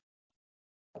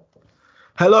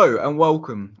Hello and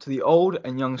welcome to the Old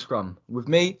and Young Scrum with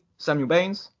me, Samuel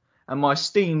Baines, and my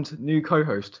esteemed new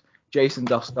co-host, Jason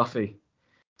Duffy.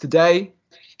 Today,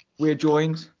 we are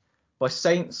joined by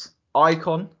Saints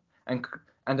icon and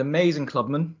amazing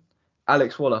clubman,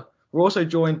 Alex Waller. We're also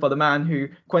joined by the man who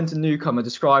Quentin Newcomer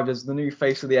described as the new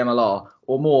face of the MLR,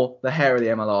 or more, the hair of the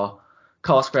MLR,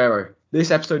 Carl Ciquera. This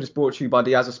episode is brought to you by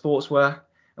Diaza Sportswear,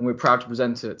 and we're proud to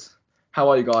present it. How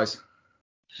are you guys?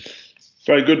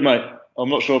 Very good, mate. I'm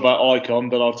not sure about icon,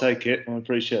 but I'll take it. I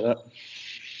appreciate that.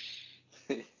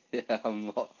 Yeah,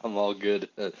 I'm all good.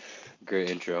 Great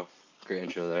intro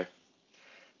there.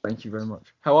 Thank you very much.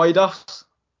 How are you, Duffs?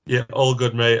 Yeah, all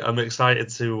good, mate. I'm excited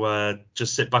to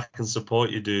just sit back and support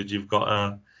you, dude. You've got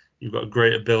a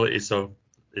great ability, so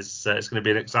it's going to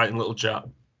be an exciting little chat.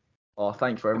 Oh,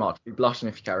 thank you very much. I'll be blushing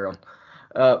if you carry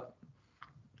on.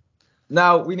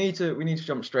 Now we need to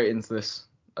jump straight into this.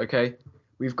 Okay,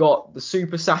 we've got the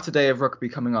Super Saturday of rugby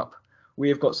coming up. We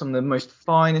have got some of the most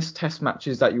finest test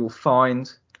matches that you will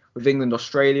find with England,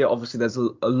 Australia. Obviously, there's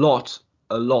a lot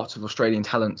of Australian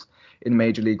talent in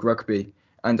Major League Rugby.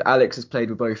 And Alex has played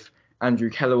with both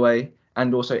Andrew Kellaway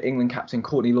and also England captain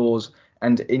Courtney Lawes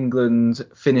and England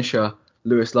finisher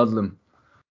Lewis Ludlam.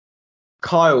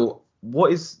 Kyle,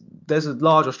 there's a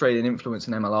large Australian influence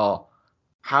in MLR.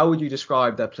 How would you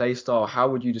describe their play style? How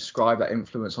would you describe that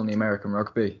influence on the American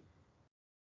rugby?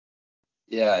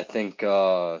 Yeah, I think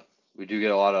we do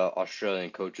get a lot of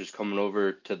Australian coaches coming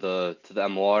over to the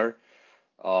MLR,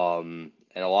 and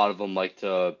a lot of them like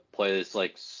to play this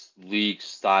like league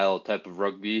style type of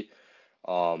rugby.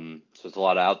 So it's a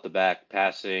lot of out the back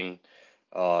passing,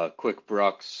 quick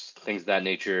brucks, things of that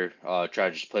nature. Try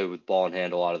to just play with ball in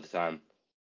hand a lot of the time.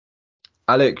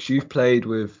 Alex, you've played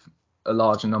with a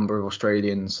larger number of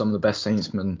Australians. Some of the best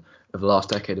Saintsmen of the last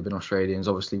decade have been Australians.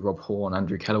 Obviously, Rob Horne,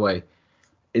 Andrew Kellaway.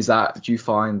 Do you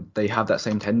find they have that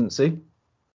same tendency?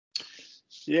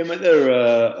 Yeah, mate, they're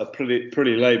a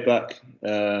pretty laid back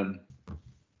guys.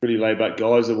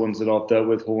 The ones that I've dealt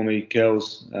with, Horney,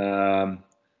 Kells,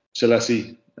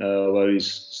 Celesi, although he's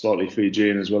slightly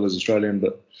Fijian as well as Australian,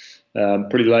 but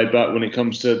pretty laid back when it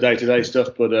comes to day-to-day stuff.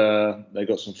 But they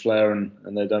got some flair and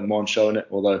they don't mind showing it.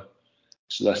 Although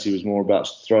Celesi was more about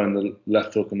throwing the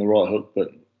left hook and the right hook,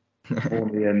 but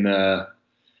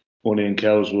Horney and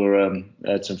Kells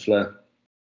had some flair.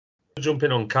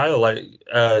 Jumping on Kyle, like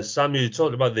Sam, you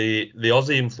talked about the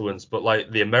Aussie influence, but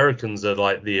like the Americans are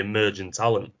like the emerging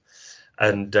talent,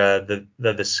 and they're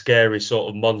the scary sort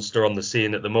of monster on the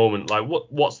scene at the moment. Like,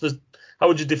 how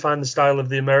would you define the style of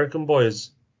the American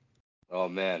boys? Oh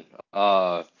man,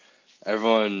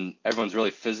 everyone's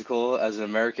really physical as an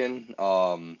American.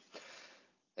 And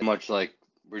much like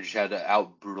we just had to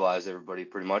out brutalize everybody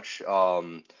pretty much.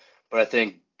 But I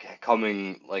think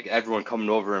everyone coming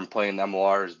over and playing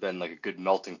MLR has been like a good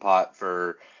melting pot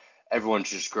for everyone to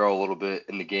just grow a little bit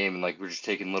in the game, and like we're just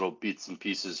taking little bits and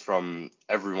pieces from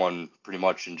everyone pretty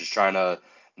much and just trying to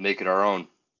make it our own.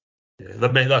 Yeah,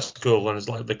 that's cool, and it's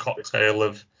like the cocktail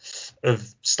of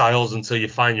styles until you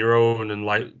find your own and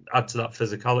like add to that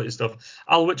physicality stuff.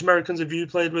 Al, which Americans have you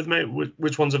played with, mate?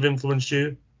 Which ones have influenced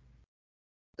you?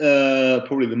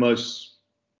 Probably the most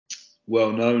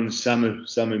well-known,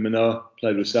 Sammy Manoa.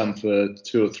 Played with Sam for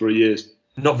 2 or 3 years.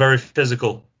 Not very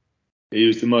physical. He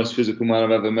was the most physical man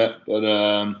I've ever met, but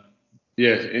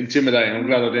yeah, intimidating. I'm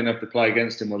glad I didn't have to play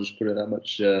against him. I'll just put it that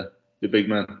much. The big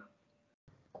man.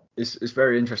 It's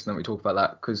very interesting that we talk about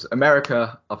that because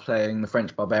America are playing the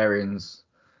French Barbarians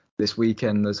this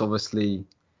weekend. There's obviously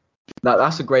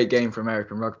that's a great game for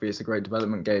American rugby. It's a great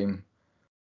development game.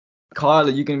 Kyle, are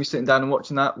you going to be sitting down and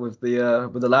watching that with the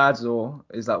lads, or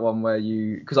is that one where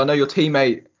because I know your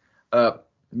teammate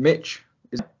Mitch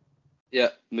is. Yeah,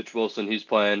 Mitch Wilson, he's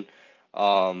playing.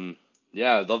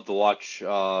 Yeah, I'd love to watch.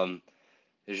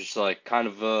 It's just like kind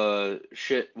of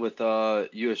shit with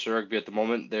US Rugby at the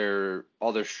moment.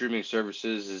 All their streaming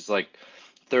services is like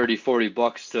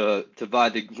 $30-$40 to buy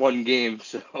the one game.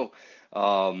 So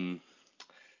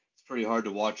it's pretty hard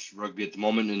to watch rugby at the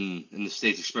moment in the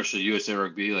States, especially USA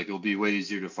Rugby. Like it'll be way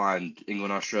easier to find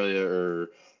England, Australia, or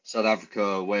South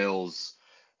Africa, Wales,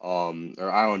 or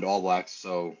Ireland All Blacks.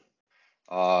 So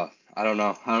I don't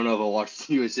know. I don't know if I'll watch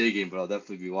the USA game, but I'll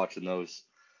definitely be watching those.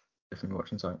 Definitely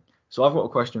watching something. So I've got a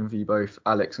question for you both,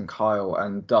 Alex and Kyle,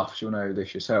 and Duff, you'll know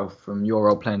this yourself from your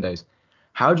old playing days.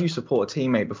 How do you support a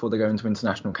teammate before they go into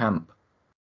international camp?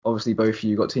 Obviously, both of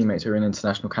you got teammates who are in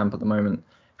international camp at the moment.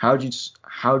 How do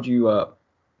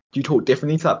you talk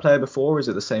differently to that player before, or is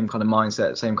it the same kind of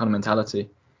mindset, same kind of mentality?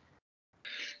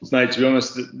 Mate, to be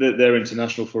honest, they're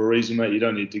international for a reason, mate. You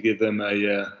don't need to give them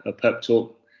a pep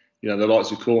talk. You know, the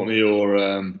likes of Courtney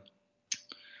or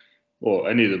or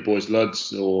any of the boys,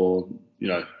 Luds, or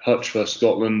Hutch for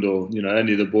Scotland, or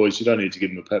any of the boys, you don't need to give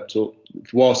them a pep talk.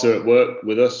 Whilst they're at work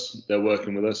with us, they're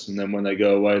working with us, and then when they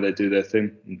go away, they do their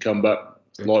thing and come back.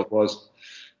 Likewise,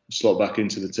 slot back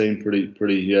into the team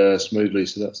pretty smoothly.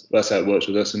 So that's how it works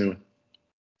with us anyway.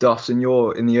 Duffs, in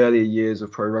the earlier years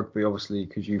of pro rugby, obviously,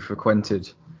 because you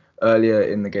frequented earlier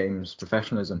in the game's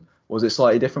professionalism, was it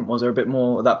slightly different? Was there a bit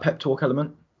more of that pep talk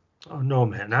element? Oh no,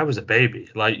 man! I was a baby.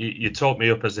 Like you taught me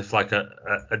up as if like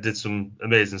I did some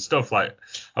amazing stuff. Like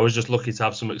I was just lucky to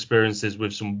have some experiences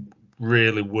with some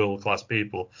really world class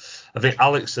people. I think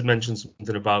Alex had mentioned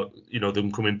something about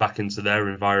them coming back into their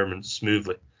environment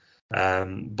smoothly.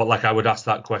 But like I would ask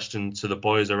that question to the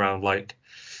boys around like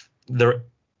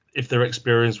if their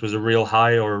experience was a real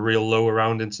high or a real low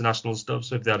around international stuff.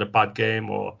 So if they had a bad game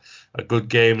or a good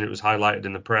game and it was highlighted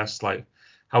in the press, like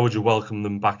how would you welcome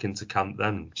them back into camp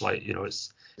then? Like,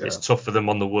 it's tough for them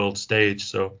on the world stage.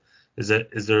 So is it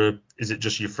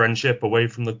just your friendship away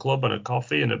from the club and a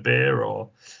coffee and a beer, or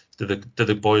do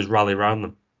the boys rally around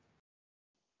them?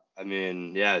 I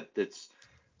mean, yeah,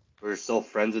 we're still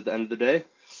friends at the end of the day.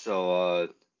 So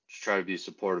just try to be as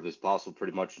supportive as possible,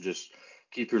 pretty much, and just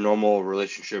keep your normal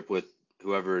relationship with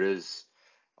whoever it is.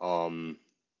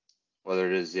 Whether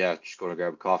it is, just going to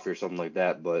grab a coffee or something like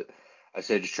that. But I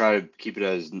say just try to keep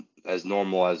it as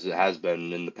normal as it has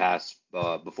been in the past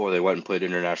before they went and played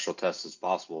international tests as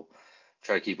possible.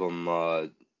 Try to keep them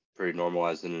pretty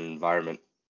normalized in an environment.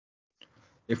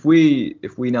 If we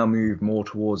now move more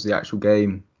towards the actual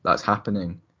game that's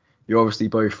happening, you're obviously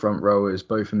both front rowers,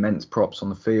 both immense props on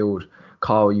the field.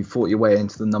 Kyle, you fought your way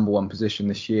into the number one position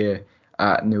this year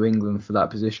at New England for that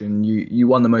position. You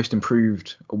won the most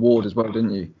improved award as well,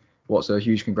 didn't you? So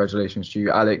huge congratulations to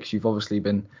you. Alex, you've obviously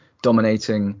been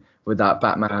dominating with that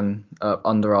Batman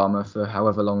Under Armour for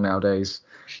however long nowadays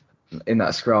in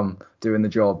that scrum, doing the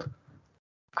job.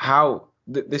 How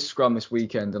this scrum this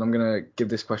weekend, and I'm going to give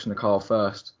this question to Carl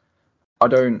first. I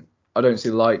don't see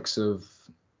the likes of,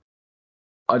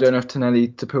 I don't know if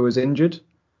Taneli Tapu is injured,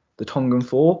 the Tongan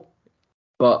 4,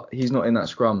 but he's not in that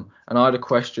scrum. And I had a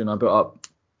question, I put up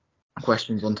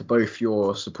questions onto both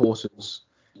your supporters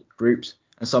groups,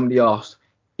 and somebody asked,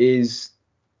 is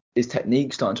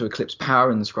technique starting to eclipse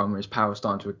power in the scrum, or is power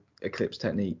starting to eclipse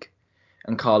technique?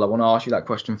 And Carl, I want to ask you that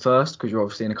question first, because you're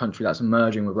obviously in a country that's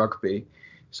emerging with rugby.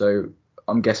 So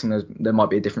I'm guessing there might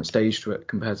be a different stage to it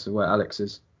compared to where Alex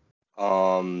is.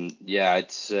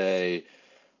 I'd say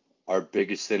our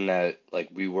biggest thing that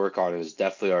we work on is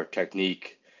definitely our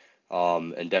technique,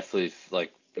 and definitely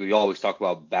we always talk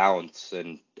about balance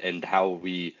and how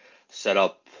we set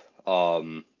up.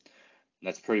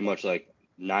 That's pretty much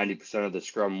 90% of the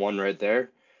scrum one right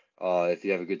there. If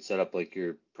you have a good setup,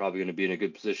 you're probably going to be in a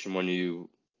good position when you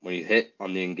hit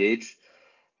on the engage.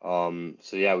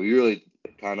 We really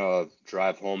kind of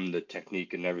drive home the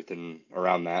technique and everything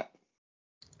around that.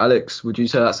 Alex, would you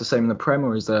say that's the same in the Prem,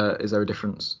 or is there a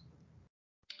difference?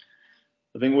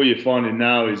 I think what you're finding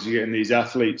now is you're getting these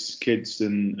athletes, kids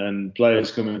and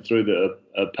players coming through that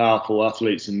are powerful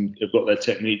athletes and have got their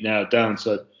technique now down.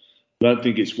 So I don't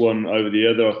think it's one over the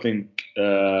other. I think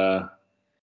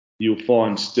you'll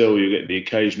find still you get the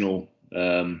occasional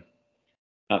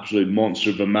absolute monster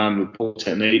of a man with poor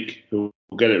technique who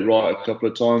will get it right a couple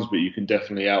of times, but you can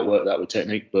definitely outwork that with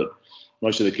technique. But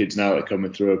most of the kids now that are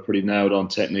coming through are pretty nailed on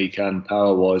technique and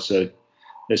power-wise. So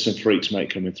there's some freaks,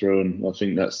 mate, coming through, and I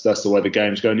think that's the way the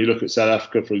game's going. You look at South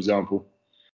Africa, for example,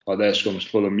 their scrum's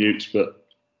full of mutes, but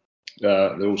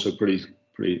they're also pretty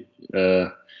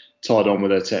tied on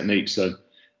with their technique. So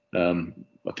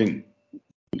I think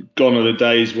gone are the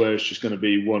days where it's just going to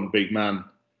be one big man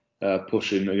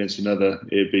pushing against another.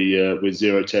 It'd be with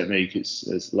zero technique.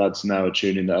 It's lads now are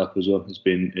tuning that up as well. It's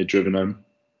been driven home.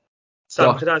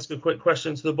 Sam, could I ask a quick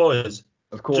question to the boys?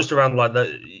 Of course. Just around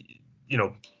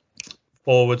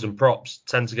forwards and props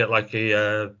tend to get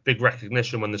a big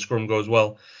recognition when the scrum goes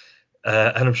well,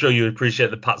 and I'm sure you appreciate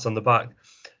the pats on the back.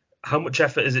 How much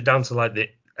effort is it down to an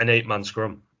 8-man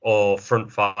scrum or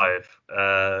front five,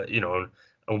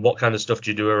 and what kind of stuff do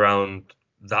you do around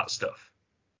that stuff?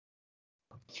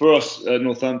 For us at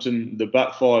Northampton, the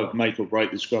back five make or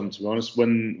break the scrum, to be honest.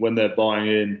 When they're buying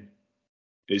in,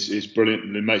 it's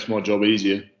brilliant. It makes my job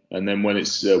easier. And then when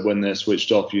they're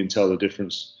switched off, you can tell the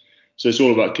difference. So it's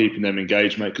all about keeping them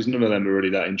engaged, mate, because none of them are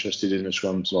really that interested in the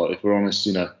scrums. If we're honest,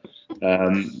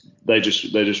 they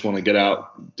just want to get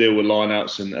out, deal with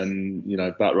lineouts,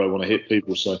 and back row want to hit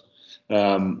people. So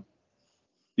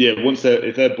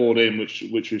if they're bought in, which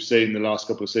we've seen the last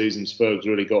couple of seasons, Ferg's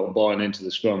really got them buying into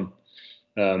the scrum.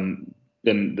 Then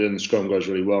the scrum goes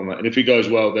really well, mate. And if it goes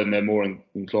well, then they're more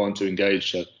inclined to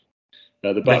engage. So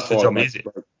The back Makes the five job make easy.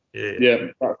 or break. Yeah. Yeah,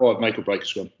 back five make or break a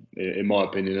scrum, in my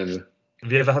opinion, anyway.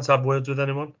 Have you ever had to have words with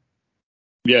anyone?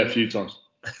 Yeah, a few times.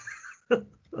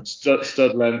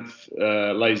 Stud length,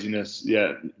 laziness,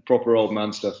 yeah, proper old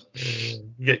man stuff.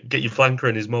 Get your flanker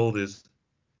in his mouldies.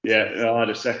 Yeah, I had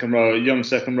a young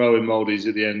second row in Maldives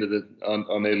at the end of the. I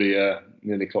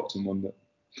nearly clocked him one, but.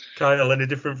 Kyle, any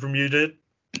different from you, dude?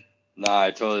 Nah,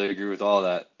 I totally agree with all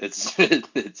that. It's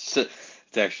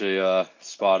actually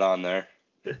spot on there.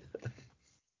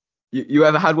 You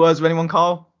ever had words with anyone,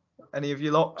 Carl? Any of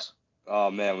you locks? Oh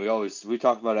man, we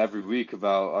talk about it every week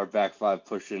about our back five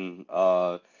pushing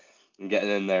and getting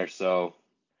in there. So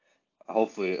I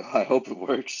hope it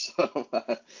works.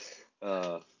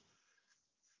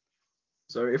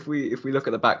 So if we look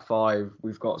at the back five,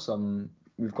 we've got some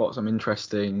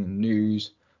interesting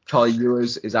news. Charlie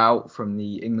Ewers is out from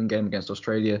the England game against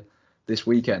Australia this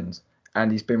weekend,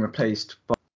 and he's been replaced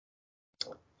by.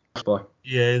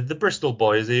 Yeah, the Bristol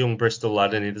boy is a young Bristol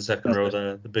lad, and he's the second row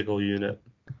there, the big old unit.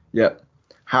 Yeah.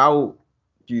 How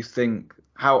do you think?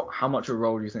 How much of a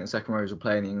role do you think the second rows will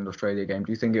play in the England Australia game?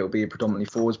 Do you think it will be a predominantly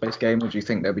forwards based game, or do you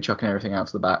think they'll be chucking everything out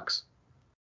to the backs?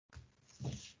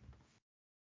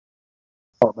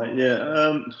 Oh, mate,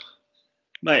 yeah,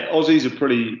 mate, Aussies are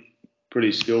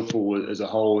pretty skillful as a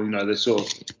whole. You know, they sort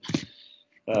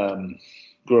of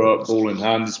grew up ball in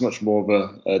hand. It's much more of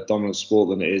a dominant sport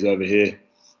than it is over here.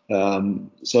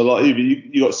 So like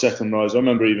you got second rows. I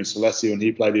remember even Celeste when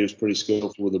he played, he was pretty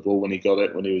skillful with the ball when he got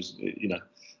it. When he was, you know,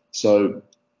 so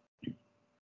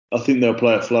I think they'll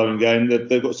play a flowing game.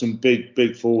 They've got some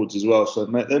big forwards as well. So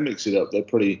mate, they mix it up. They're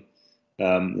pretty.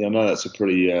 I know that's a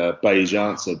pretty beige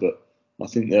answer, but I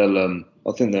think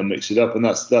they'll mix it up, and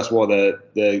that's why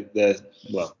they've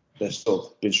sort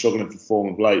of been struggling for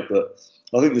form of late. But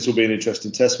I think this will be an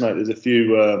interesting test, mate. There's a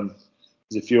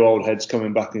few old heads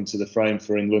coming back into the frame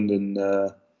for England, and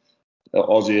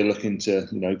Aussie are looking to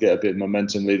get a bit of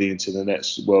momentum leading into the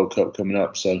next World Cup coming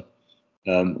up. So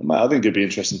I think it'll be an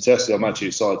interesting test. I'm actually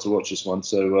excited to watch this one.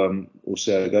 So we'll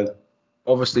see how it goes.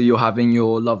 Obviously, you're having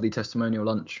your lovely testimonial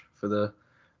lunch for the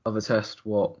other test.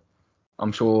 What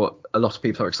I'm sure a lot of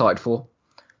people are excited for.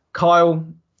 Kyle,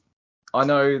 I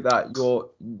know that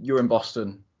you're in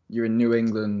Boston. You're in New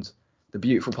England, the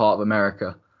beautiful part of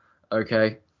America.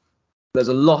 Okay. There's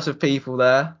a lot of people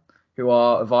there who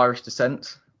are of Irish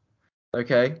descent.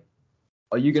 Okay.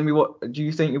 Are you going to be do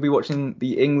you think you'll be watching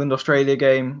the England-Australia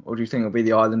game, or do you think it'll be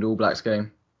the Ireland All Blacks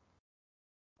game?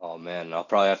 Oh man, I'll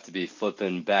probably have to be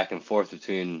flipping back and forth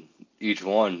between each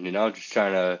one, just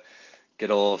trying to get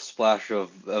a little splash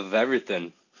of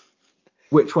everything.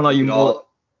 Which one are you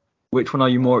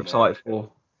more excited for?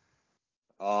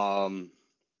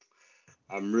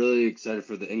 I'm really excited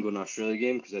for the England-Australia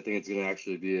game because I think it's going to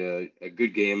actually be a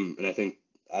good game, and I think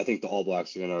the All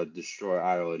Blacks are going to destroy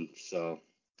Ireland. So,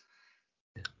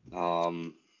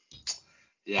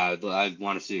 yeah, I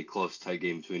want to see a close, tight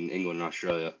game between England and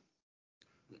Australia.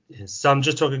 Sam,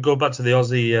 just go back to the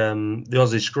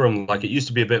Aussie scrum. Like, it used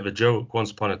to be a bit of a joke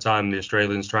once upon a time, the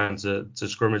Australians trying to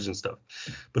scrimmage and stuff.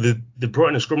 But they brought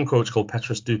in a scrum coach called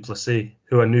Petrus Duplessis,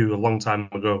 who I knew a long time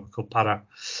ago, called Para,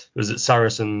 who was at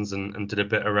Saracens and did a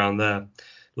bit around there.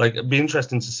 Like, it'd be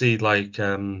interesting to see, like,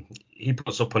 he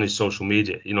puts up on his social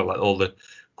media, like all the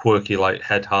quirky, like,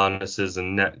 head harnesses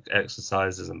and neck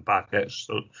exercises and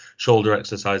shoulder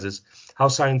exercises. How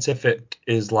scientific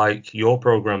is, like, your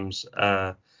programs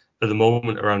at the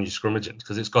moment around your scrimmaging?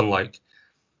 Because it's gone, like,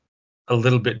 a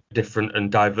little bit different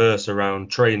and diverse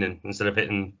around training. Instead of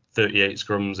hitting 38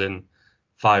 scrums in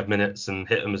 5 minutes and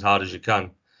hit them as hard as you can.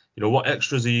 What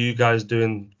extras are you guys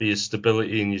doing for your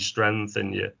stability and your strength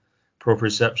and your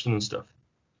proprioception and stuff?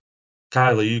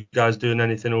 Kyle, are you guys doing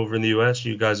anything over in the US?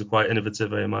 You guys are quite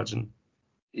innovative, I imagine.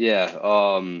 Yeah,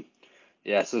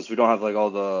 since we don't have like all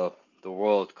the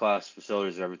world class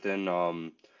facilities and everything,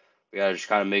 we gotta just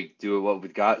kind of do with what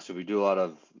we've got. So we do a lot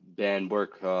of band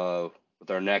work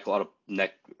with our neck, a lot of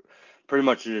neck. Pretty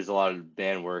much it is a lot of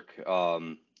band work.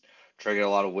 Try to get a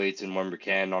lot of weights in when we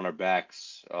can on our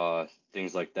backs,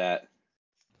 things like that.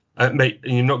 Mate,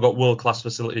 you've not got world class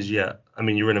facilities yet. I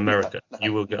mean, you're in America.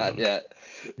 You will get them. Not yet.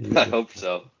 I hope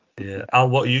so. Yeah. Al,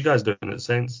 what are you guys doing at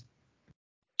Saints?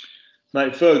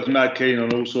 Mate, Ferg's mad keen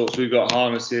on all sorts. We've got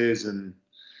harnesses and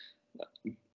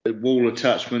wall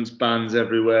attachments, bands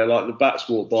everywhere. Like, the bats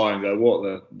walk by and go, "What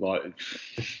the like?"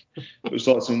 It was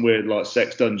like some weird like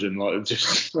sex dungeon. Like,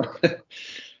 just like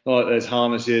there's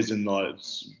harnesses and like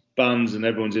bands and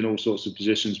everyone's in all sorts of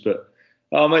positions. But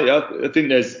mate, I think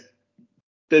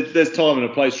there's time and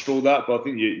a place for all that. But I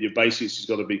think your basics has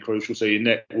got to be crucial. So your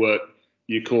neck work,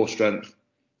 your core strength,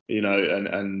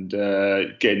 and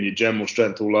getting your general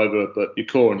strength all over. But your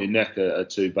core and your neck are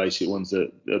two basic ones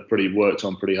that are pretty worked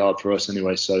on pretty hard for us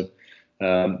anyway. So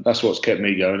that's what's kept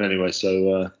me going anyway.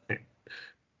 So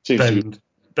seems to be,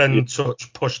 bend,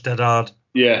 touch, push dead hard.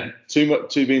 Yeah,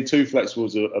 being too flexible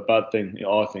is a bad thing,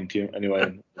 I think. Anyway,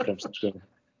 when it comes to scrum.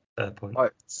 Fair point.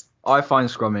 I find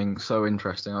scrumming so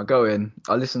interesting. I go in,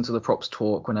 I listen to the props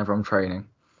talk whenever I'm training.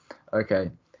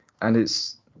 Okay, and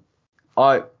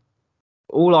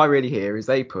all I really hear is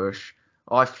they push,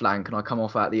 I flank, and I come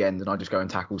off at the end and I just go and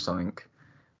tackle something.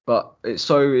 But it's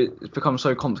become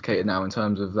so complicated now in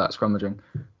terms of that scrummaging.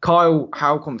 Kyle,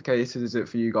 how complicated is it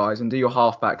for you guys? And do your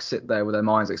halfbacks sit there with their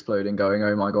minds exploding, going,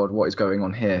 "Oh my God, what is going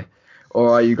on here?"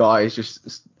 Or are you guys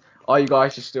just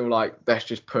still like, let's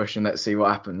just push and let's see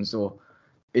what happens? Or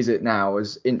is it now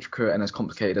as intricate and as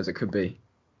complicated as it could be?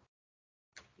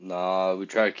 Nah, we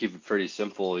try to keep it pretty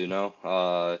simple,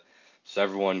 so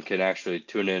everyone can actually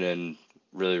tune in and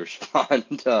really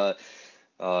respond. So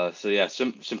yeah,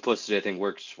 simplicity I think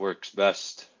works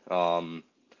best. And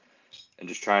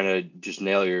just trying to just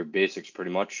nail your basics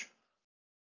pretty much.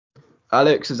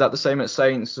 Alex, is that the same at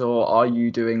Saints, or are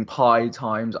you doing pi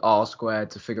times r squared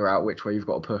to figure out which way you've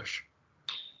got to push?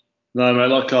 No, mate,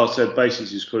 like Carl said,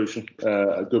 basics is crucial.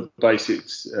 A good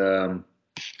basics, and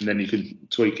then you can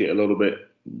tweak it a little bit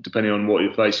depending on what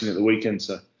you're facing at the weekend.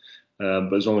 So,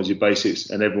 but as long as your basics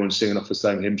and everyone's singing off the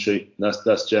same hymn sheet,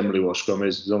 that's generally what Scrum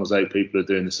is. As long as 8 people are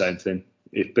doing the same thing.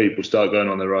 If people start going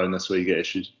on their own, that's where you get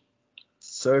issues.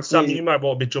 So Sam, you might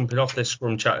want to be jumping off this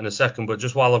Scrum chat in a second, but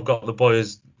just while I've got the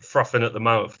boys frothing at the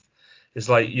mouth, it's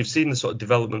like you've seen the sort of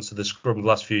developments of the Scrum the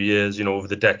last few years, over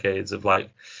the decades of like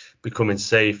becoming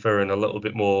safer and a little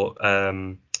bit more,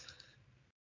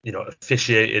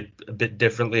 officiated a bit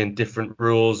differently and different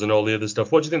rules and all the other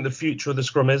stuff. What do you think the future of the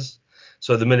Scrum is?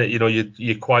 So at the minute,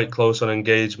 you're quite close on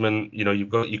engagement. You've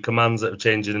got your commands that are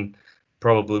changing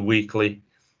probably weekly.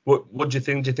 What do you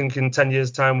think? Do you think in 10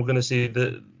 years' time we're going to see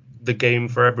the game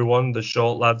for everyone, the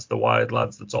short lads, the wide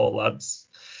lads, the tall lads,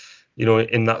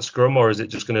 in that Scrum, or is it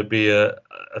just going to be a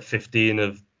 15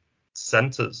 of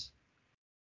centres?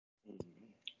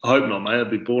 I hope not, mate.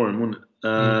 That'd be boring, wouldn't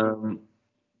it?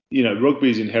 Rugby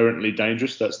is inherently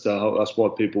dangerous. That's why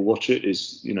people watch it.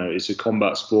 It's a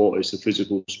combat sport. It's a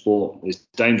physical sport. It's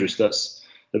dangerous. That's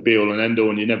the be all and end all.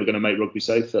 And you're never going to make rugby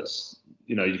safe. That's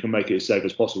you can make it as safe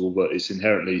as possible, but it's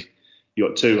inherently you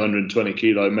got 220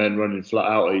 kilo men running flat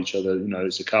out at each other.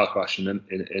 It's a car crash in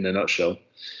a nutshell.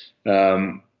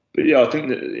 But yeah, I think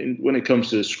that when it comes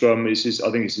to the Scrum, I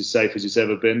think it's as safe as it's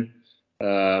ever been.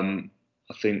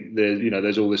 I think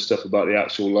there's all this stuff about the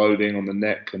actual loading on the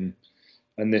neck and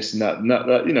this and that,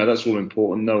 that's all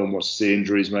important. No one wants to see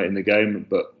injuries, mate, in the game,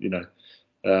 but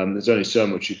there's only so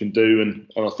much you can do,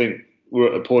 and I think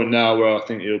we're at a point now where I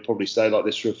think it'll probably stay like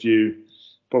this for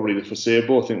probably the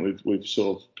foreseeable. I think we've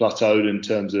sort of plateaued in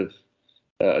terms of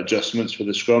adjustments for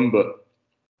the Scrum, but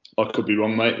I could be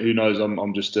wrong, mate. Who knows?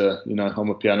 I'm just I'm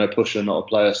a piano pusher, not a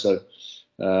player, so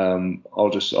I'll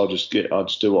just do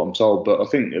what I'm told. But I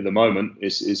think at the moment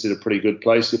it's in a pretty good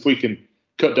place. If we can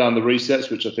cut down the resets,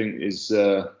 which I think is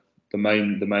the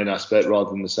main aspect rather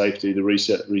than the safety, the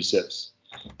resets.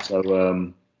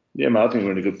 So yeah, mate, I think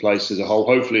we're in a good place as a whole.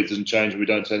 Hopefully it doesn't change and we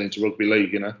don't turn into rugby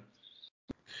league,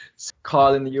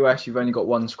 Kyle, in the US, you've only got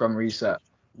one Scrum reset.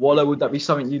 Waller, would that be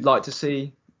something you'd like to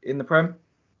see in the Prem?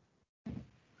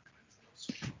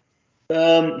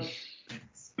 Well,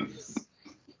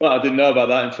 I didn't know about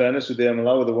that, in fairness, with the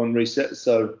MLR with the one reset.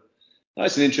 So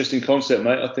that's an interesting concept,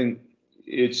 mate. I think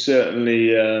it'd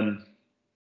certainly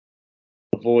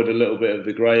avoid a little bit of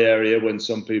the grey area when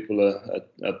some people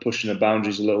are pushing the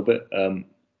boundaries a little bit.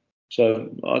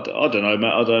 So I don't know,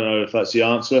 Matt. I don't know if that's the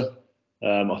answer.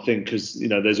 I think because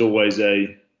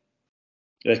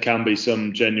there can be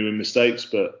some genuine mistakes,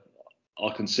 but I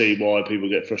can see why people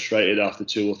get frustrated after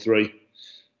 2 or 3.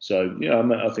 So yeah,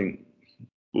 I think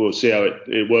we'll see how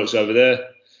it works over there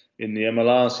in the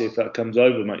MLR, see if that comes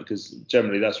over, mate. Because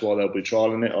generally that's why they'll be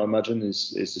trialling it, I imagine, is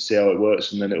to see how it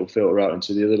works, and then it will filter out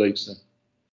into the other leagues. So.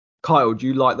 Kyle, do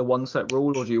you like the one set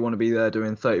rule, or do you want to be there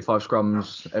doing 35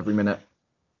 scrums every minute?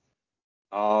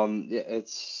 Yeah,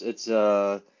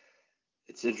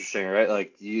 it's interesting, right?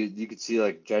 Like you could see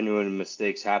like genuine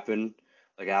mistakes happen.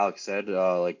 Like Alex said,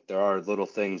 like there are little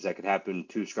things that could happen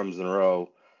 2 scrums in a row,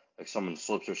 like someone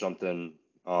slips or something,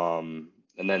 and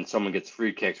then someone gets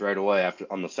free kicks right away after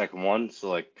on the second one. So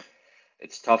like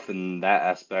it's tough in that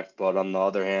aspect, but on the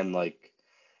other hand, like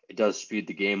it does speed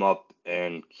the game up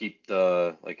and keep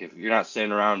if you're not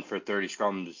staying around for 30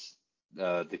 scrums,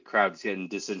 the crowd's getting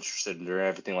disinterested or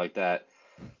everything like that.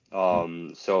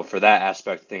 So for that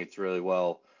aspect, I think it's really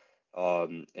well.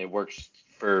 It works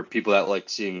for people that like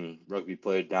seeing rugby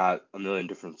played, not a million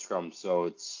different scrums. So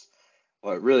it's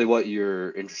what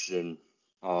you're interested in.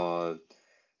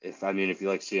 If you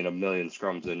like seeing a million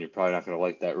scrums, then you're probably not going to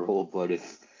like that rule. But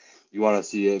if you want to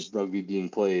see rugby being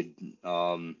played,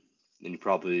 then you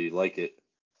probably like it.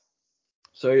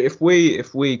 So if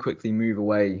we quickly move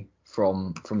away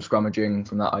from scrummaging,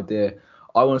 from that idea,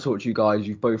 I want to talk to you guys.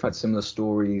 You've both had similar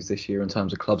stories this year in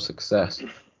terms of club success.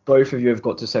 Both of you have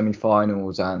got to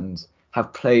semi-finals and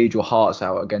have played your hearts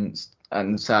out against,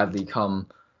 and sadly come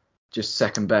just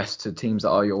second best to teams that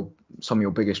are some of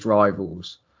your biggest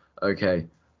rivals. Okay.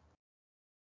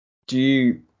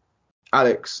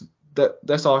 Alex,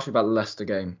 let's ask you about the Leicester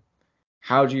game.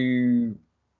 How do you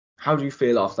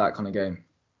feel after that kind of game?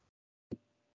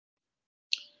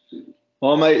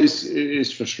 Well, mate,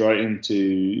 it's frustrating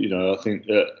to, I think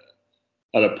that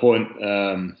at a point,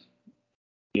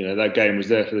 that game was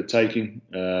there for the taking.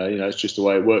 It's just the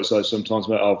way it works. So sometimes,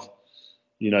 mate,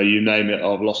 you name it,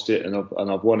 I've lost it and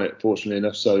I've won it, fortunately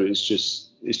enough. So it's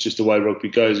just the way rugby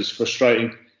goes. It's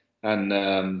frustrating,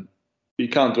 and you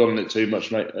can't dwell on it too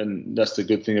much, mate. And that's the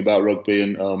good thing about rugby.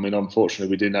 And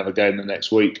unfortunately, we didn't have a game the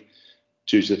next week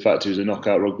due to the fact it was a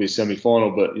knockout rugby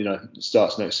semi-final. But it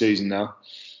starts next season now.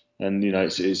 And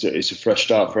it's a fresh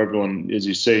start for everyone. As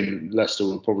you've seen, Leicester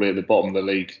were probably at the bottom of the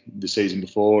league the season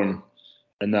before, and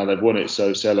now they've won it. So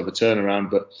it's a hell of a turnaround.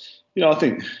 But I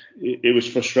think it was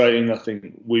frustrating. I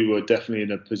think we were definitely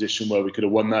in a position where we could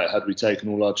have won that had we taken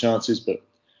all our chances. But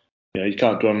you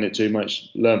can't dwell on it too much.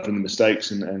 Learn from the mistakes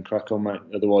and crack on, mate.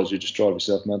 Otherwise, you just drive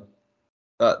yourself mad.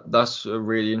 That's a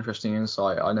really interesting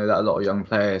insight. I know that a lot of young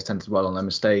players tend to dwell on their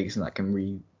mistakes, and that can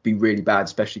be really bad,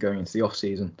 especially going into the off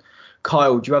season.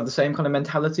 Kyle, do you have the same kind of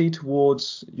mentality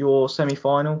towards your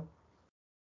semi-final?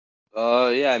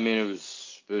 Yeah, it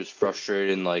was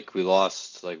frustrating. Like we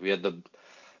lost, like we had the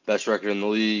best record in the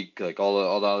league, like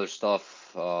all the other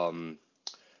stuff.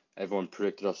 Everyone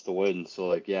predicted us to win, so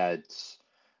like yeah,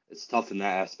 it's tough in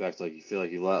that aspect. Like you feel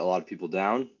like you let a lot of people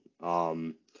down. But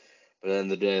at the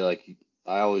end of the day, like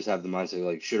I always have the mindset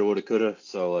like shoulda, woulda, coulda.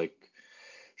 So like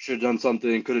should have done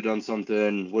something, could have done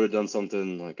something, would have done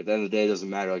something. Like at the end of the day, it doesn't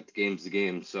matter. Like the game's the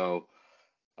game. So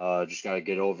just gotta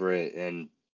get over it and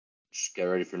just get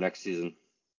ready for next season.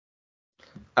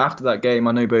 After that game,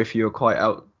 I know both of you are quite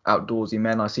outdoorsy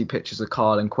men. I see pictures of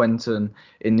Carl and Quentin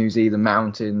in New Zealand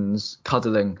mountains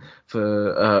cuddling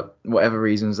for whatever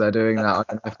reasons they're doing that.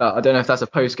 I don't know if that's a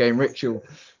post-game ritual.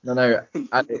 No,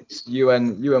 Alex, you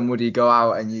and Woody go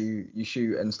out and you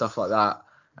shoot and stuff like that,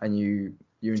 and you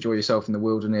enjoy yourself in the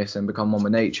wilderness and become one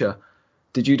with nature.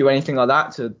 Did you do anything like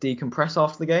that to decompress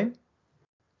after the game?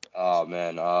 Oh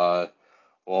man, well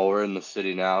we're in the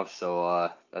city now, so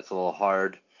that's a little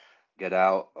hard. Get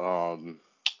out. And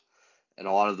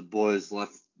a lot of the boys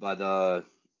left by that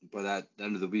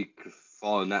end of the week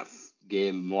following that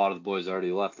game. A lot of the boys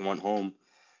already left and went home.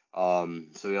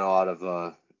 So we got a lot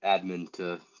of admin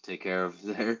to take care of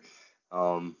there.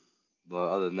 But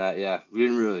other than that, yeah, we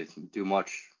didn't really do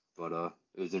much, but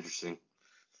it was interesting.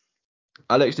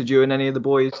 Alex, did you and any of the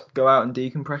boys go out and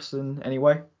decompress in any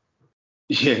way?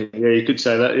 Yeah, you could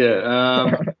say that.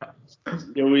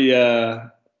 Yeah, we.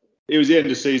 It was the end of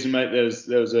the season, mate. There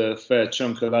was a fair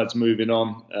chunk of lads moving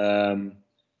on,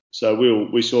 so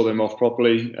we saw them off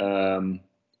properly.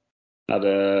 Had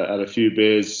a few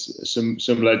beers, some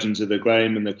legends of the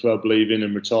game and the club leaving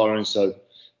and retiring. So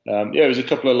it was a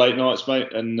couple of late nights,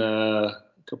 mate, and a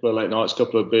couple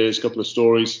of beers, a couple of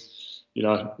stories.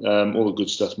 All the good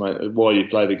stuff, mate. Why you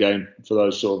play the game for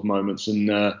those sort of moments, and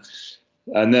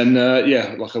then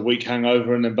like a week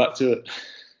hangover and then back to it.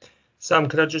 Sam,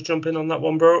 could I just jump in on that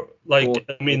one, bro?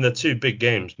 The two big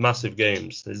games, massive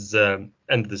games, is end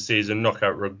of the season,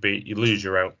 knockout rugby, you lose,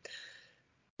 you're out.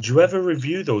 Do you ever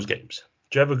review those games?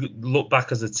 Do you ever look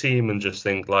back as a team and just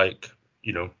think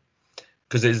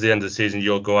because it's the end of the season,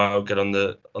 you'll go out, get on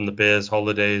the beers,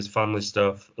 holidays, family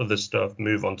stuff, other stuff,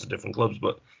 move on to different clubs.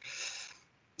 But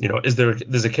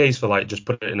there's a case for just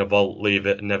put it in a vault, leave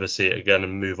it, and never see it again,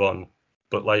 and move on.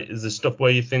 But is there stuff where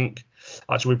you think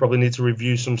actually we probably need to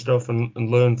review some stuff and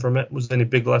learn from it? Was there any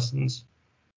big lessons?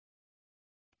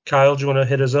 Kyle, do you want to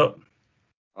hit us up?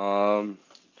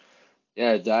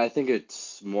 Yeah, I think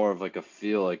it's more of like a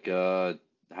feel.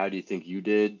 How do you think you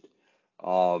did?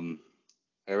 I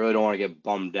really don't want to get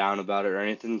bummed down about it or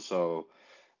anything. So,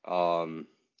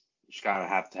 just kind of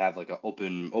have to have like an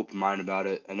open mind about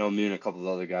it. I know me and a couple of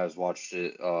other guys watched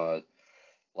it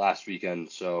last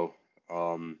weekend. So,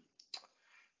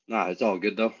 it's all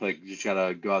good though. Like you just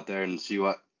gotta go out there and see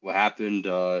what happened.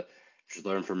 Just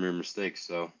learn from your mistakes.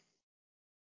 So.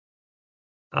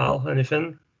 Al,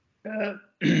 anything?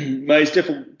 Mate, it's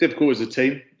difficult as a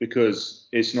team because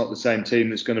it's not the same team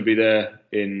that's going to be there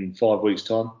in 5 weeks'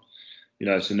 time.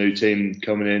 It's a new team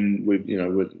coming in with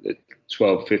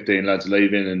 12, 15 lads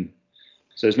leaving, and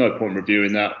so there's no point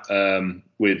reviewing that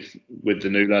with the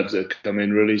new lads that come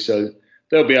in really. So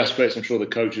there'll be aspects I'm sure the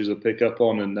coaches will pick up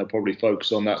on, and they'll probably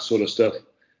focus on that sort of stuff.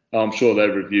 I'm sure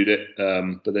they've reviewed it,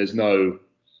 but there's no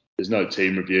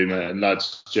team review, mate. And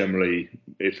lads generally,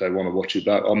 if they want to watch it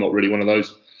back, I'm not really one of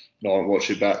those. I won't watch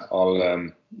it back. I'll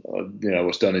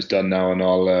what's done is done now, and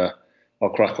I'll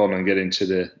crack on and get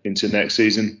into next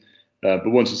season. But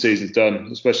once the season's done,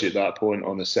 especially at that point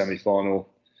on the semi-final,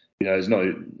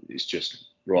 it's just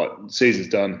right. The season's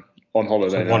done. On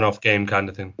holiday. It's a one-off game kind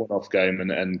of thing. One-off game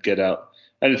and get out.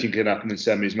 Anything can happen in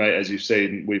semis, mate. As you've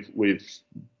seen, we've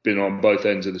been on both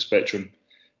ends of the spectrum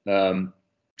in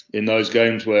those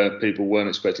games where people weren't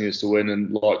expecting us to win,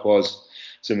 and likewise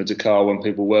similar to Carl, when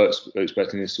people were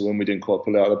expecting us to win, we didn't quite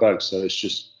pull it out of the bag. So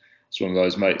it's one of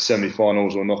those, mate.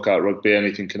 Semi-finals or knockout rugby,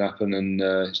 anything can happen, and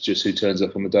it's just who turns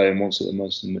up on the day and wants it the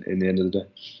most in the end of the day.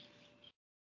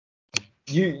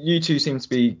 You two seem to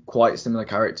be quite similar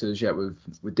characters, yet with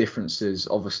differences.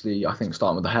 Obviously, I think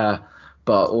starting with the hair,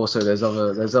 but also there's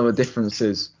other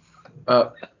differences.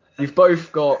 You've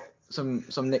both got some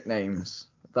nicknames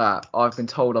that I've been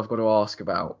told I've got to ask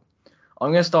about.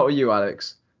 I'm going to start with you,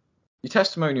 Alex. Your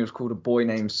testimonial is called A Boy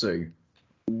Named Sue.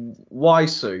 Why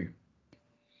Sue?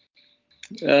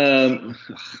 Well,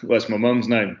 it's my mum's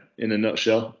name in a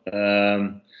nutshell.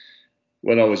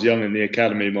 When I was young in the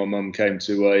academy, my mum came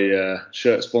to a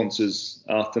shirt sponsors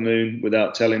afternoon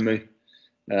without telling me,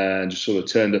 and just sort of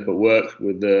turned up at work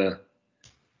with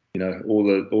all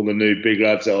the new big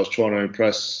lads that I was trying to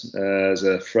impress as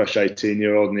a fresh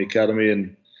 18-year-old in the academy.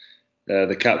 And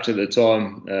the captain at the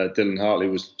time, Dylan Hartley,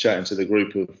 was chatting to the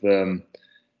group of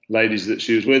ladies that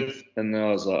she was with, and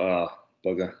I was like,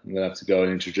 bugger, I'm gonna have to go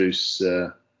and introduce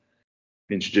her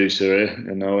here.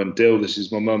 And I went, Dill, this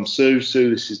is my mum, Sue. Sue,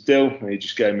 this is Dill. And he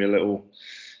just gave me a little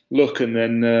look, and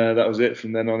then that was it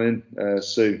from then on in.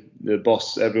 Sue, the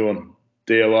boss, everyone,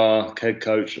 DOR, head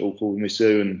coach, all called me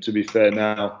Sue. And to be fair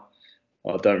now,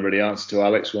 I don't really answer to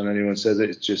Alex when anyone says it.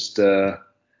 It's just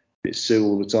it's Sue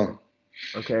all the time.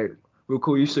 Okay, we'll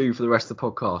call you Sue for the rest of the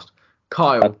podcast.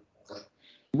 Kyle,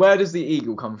 where does the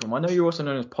eagle come from? I know you're also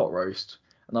known as Pot Roast,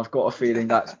 and I've got a feeling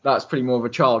that's pretty more of a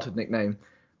childhood nickname.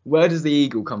 Where does the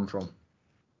eagle come from?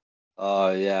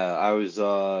 I was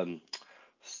when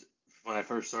I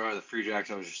first started the Free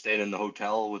Jacks, I was just staying in the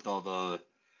hotel with all the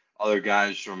other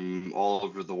guys from all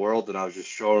over the world, and I was just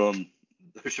showing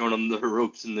them the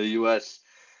ropes in the U.S.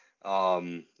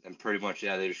 And pretty much,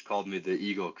 they just called me the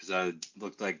eagle because I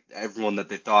looked like everyone that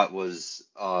they thought was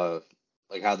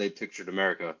like how they pictured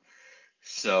America.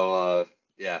 So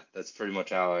that's pretty much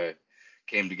how I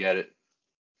came to get it.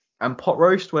 And Pot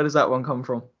Roast, where does that one come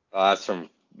from? That's from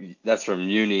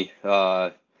uni.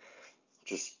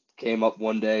 Just came up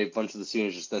one day. A bunch of the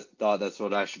seniors just thought that's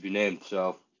what I should be named.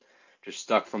 So just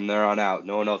stuck from there on out.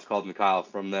 No one else called me Kyle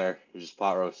from there. It was just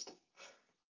Pot Roast.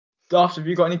 Duff, have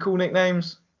you got any cool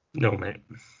nicknames? No, mate.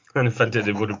 And if I did,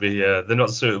 it wouldn't be. They're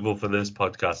not suitable for this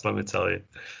podcast, let me tell you.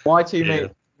 My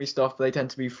teammates me stuff. They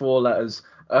tend to be 4 letters.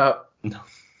 No.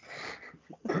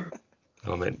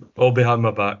 No, mate. All behind my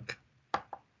back.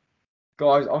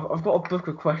 Guys, I've got a book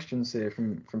of questions here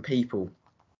from people.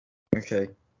 Okay.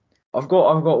 I've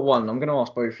got one. I'm going to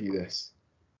ask both of you this.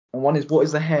 And one is, what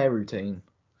is the hair routine?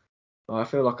 I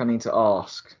feel like I need to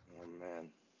ask. Oh, man.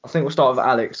 I think we'll start with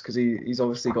Alex because he's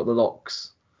obviously got the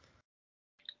locks.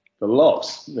 The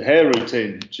locks? The hair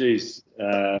routine? Jeez.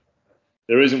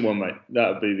 There isn't one, mate. That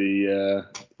would be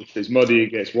if it's muddy,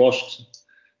 it gets washed.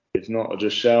 If not, I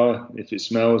just shower. If it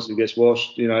smells, it gets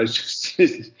washed. It's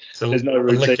just there's no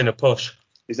routine. A lick and a push.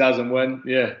 It's as and when,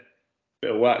 yeah.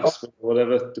 Bit of wax,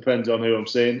 whatever. Depends on who I'm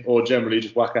seeing. Or generally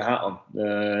just whack a hat on.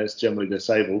 It's generally the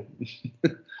sable.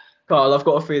 Carl, I've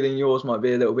got a feeling yours might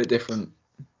be a little bit different.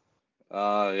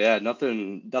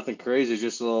 Nothing crazy.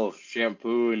 Just a little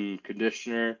shampoo and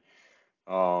conditioner.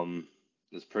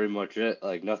 That's pretty much it.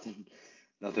 Like nothing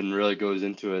really goes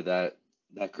into it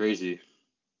that crazy.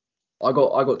 I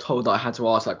got told that I had to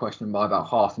ask that question by about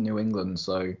half New England,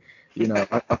 so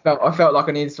I felt like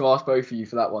I needed to ask both of you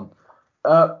for that one.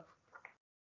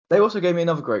 They also gave me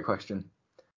another great question,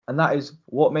 and that is,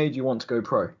 what made you want to go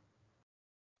pro?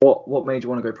 What made you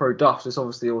want to go pro? Duffs, this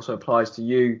obviously also applies to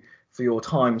you for your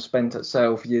time spent at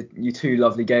Sale, for your 2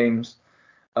 lovely games.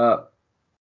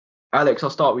 Alex,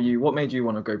 I'll start with you. What made you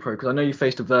want to go pro? Because I know you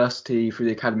faced adversity through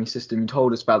the academy system. You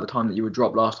told us about the time that you were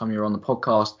dropped last time you were on the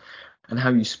podcast, and how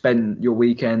you spent your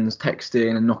weekends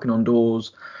texting and knocking on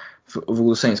doors of all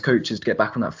the Saints coaches to get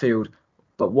back on that field.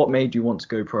 But what made you want to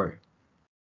go pro?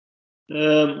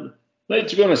 Mate,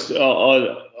 to be honest, I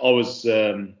was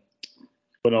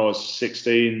when I was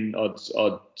 16,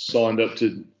 I'd signed up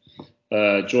to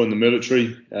join the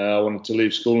military. I wanted to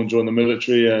leave school and join the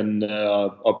military, and I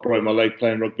broke my leg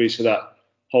playing rugby, so that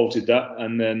halted that.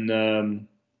 And then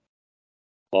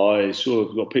I sort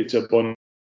of got picked up by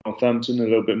Northampton a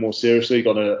little bit more seriously,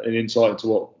 got an insight into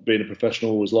what being a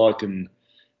professional was like, and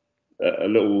a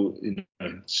little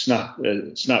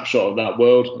snapshot of that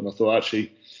world. And I thought,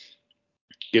 actually,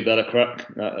 give that a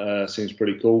crack. That seems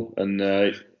pretty cool. And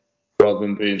rather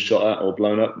than being shot at or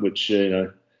blown up, which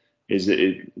our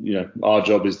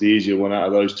job is the easier one out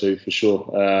of those two for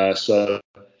sure. So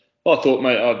I thought,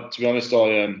 mate, to be honest,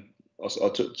 I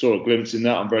saw a glimpse in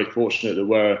that. I'm very fortunate that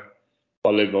where I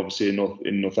live, obviously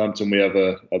in Northampton, we have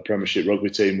a Premiership rugby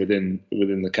team within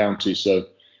the county. So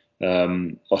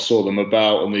I saw them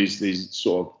about, and these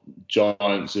sort of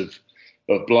giants of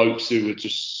blokes who were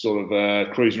just sort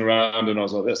of cruising around, and I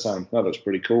was like, that looks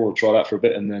pretty cool. I'll try that for a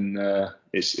bit, and then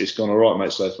it's gone all right,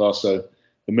 mate, so far. So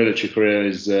the military career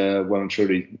is well and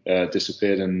truly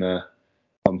disappeared, and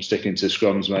I'm sticking to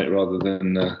scrums, mate, rather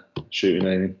than shooting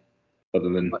anything other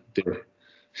than deer.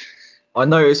 I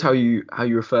notice how you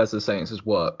refer to the Saints as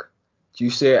work. Do you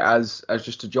see it as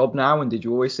just a job now, and did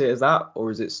you always see it as that,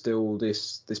 or is it still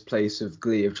this place of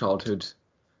glee of childhood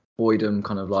boredom,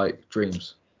 kind of like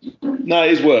dreams? No,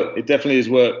 it is work. It definitely is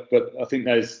work, but I think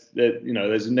there's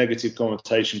a negative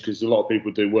connotation because a lot of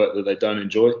people do work that they don't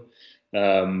enjoy.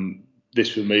 This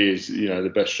for me is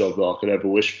the best job that I could ever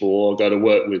wish for. I go to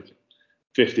work with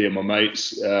 50 of my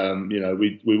mates.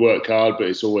 We work hard, but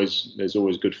there's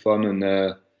always good fun,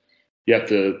 and you have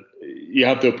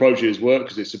to approach it as work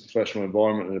because it's a professional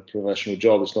environment and a professional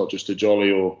job. It's not just a jolly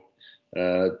or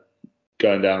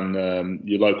going down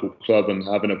your local club and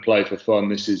having a play for fun.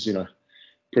 This is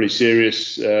pretty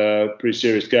serious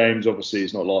games. Obviously,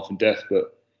 it's not life and death,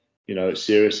 but it's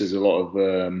serious. There's a lot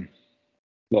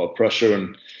of pressure,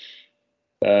 and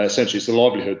essentially it's a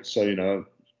livelihood. So I've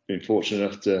been fortunate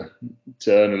enough to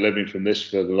earn a living from this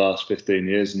for the last 15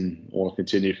 years, and I want to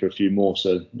continue for a few more.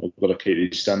 So I've got to keep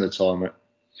these standards high, mate.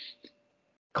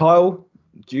 Kyle,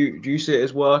 do you see it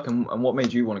as work, and what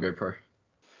made you want to go pro?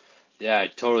 Yeah, I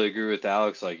totally agree with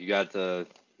Alex. Like, you have to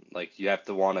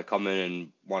want to come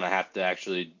in and have to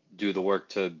actually do the work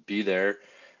to be there,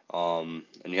 and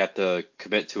you have to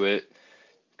commit to it,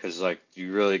 because like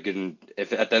you really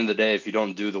if at the end of the day, if you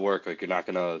don't do the work, like you're not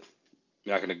gonna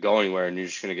go anywhere, and you're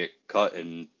just gonna get cut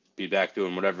and be back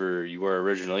doing whatever you were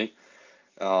originally.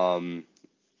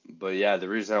 But yeah, the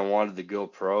reason I wanted to go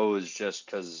pro is just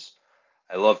because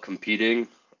I love competing,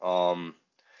 and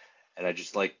I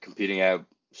just like competing at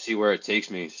see where it takes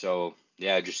me. So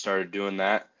yeah, I just started doing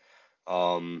that.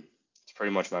 It's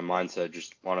pretty much my mindset.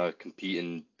 Just want to compete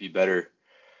and be better.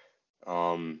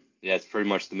 Yeah, it's pretty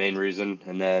much the main reason.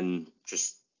 And then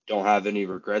just don't have any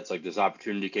regrets. Like, this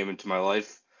opportunity came into my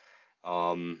life,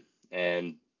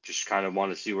 and just kind of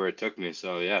want to see where it took me.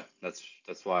 So yeah, that's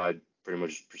why I pretty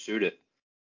much pursued it.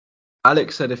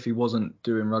 Alex said if he wasn't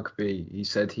doing rugby, he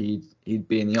said he'd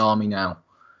be in the army now,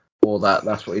 or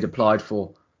that's what he'd applied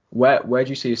for. Where do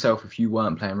you see yourself if you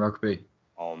weren't playing rugby?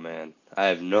 Oh man, I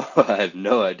have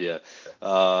no idea.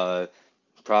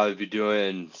 Probably be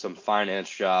doing some finance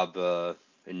job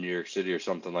in New York City or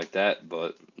something like that.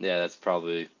 But yeah, that's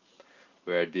probably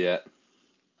where I'd be at.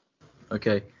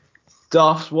 Okay.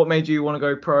 Duffs, what made you want to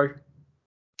go pro?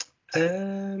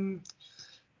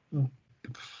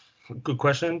 Good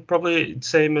question. Probably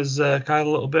same as Kyle a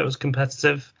little bit. Was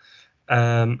competitive.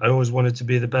 I always wanted to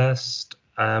be the best,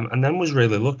 and then was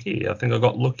really lucky. I think I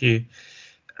got lucky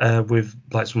with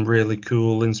like some really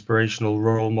cool, inspirational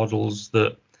role models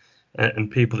that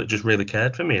and people that just really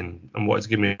cared for me and wanted to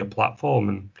give me a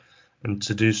platform and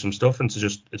to do some stuff and to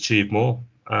just achieve more.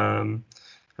 And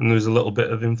there was a little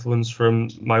bit of influence from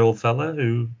my old fella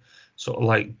who sort of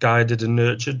like guided and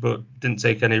nurtured, but didn't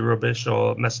take any rubbish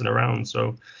or messing around.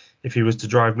 So if he was to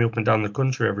drive me up and down the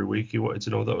country every week, he wanted to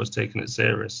know that I was taking it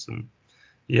serious. And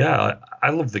yeah, I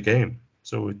love the game.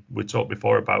 So we talked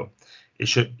before about it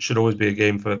should always be a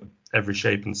game for every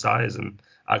shape and size and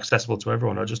accessible to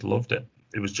everyone. I just loved it.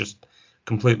 It was just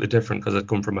completely different because I'd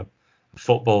come from a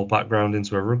football background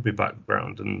into a rugby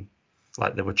background, and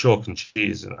like they were chalk and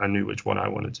cheese, and I knew which one I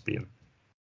wanted to be in.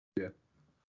 Yeah.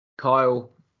 Kyle,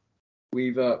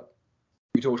 we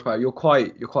talked about you're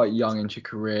quite young into your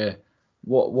career.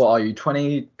 What are you,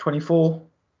 20, 24?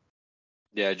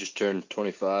 Yeah, I just turned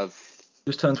 25.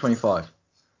 Just turned 25.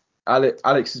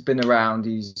 Alex has been around.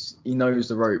 He knows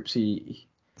the ropes.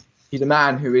 He's a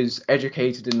man who is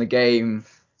educated in the game,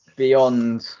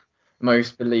 beyond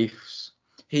most beliefs.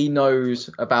 He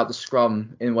knows about the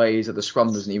Scrum in ways that the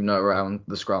Scrum doesn't even know around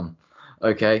the Scrum.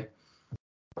 Okay?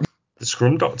 The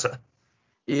Scrum Doctor.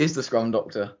 He is the Scrum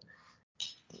Doctor.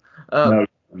 No.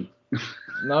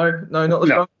 No, not the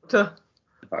Scrum Doctor.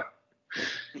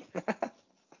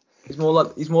 He's more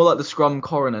like the Scrum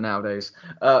Coroner nowadays.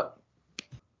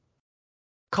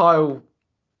 Kyle,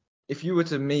 if you were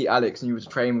to meet Alex and you were to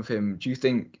train with him, do you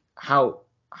think how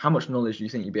much knowledge do you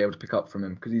think you'd be able to pick up from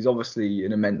him? Because he's obviously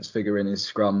an immense figure in his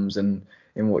scrums and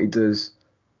in what he does.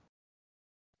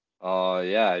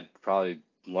 Yeah, I'd probably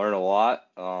learn a lot.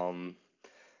 I don't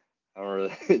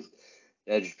really.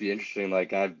 That'd just be interesting.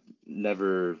 Like I've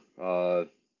never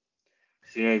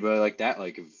seen anybody like that.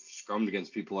 Like have scrummed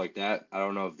against people like that. I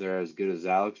don't know if they're as good as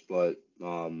Alex, but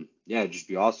yeah, it'd just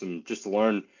be awesome just to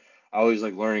learn. I always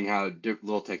like learning how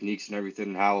little techniques and everything,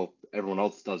 and how everyone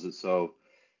else does it. So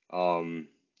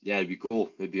yeah, it'd be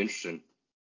cool. It'd be interesting.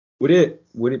 Would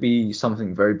it be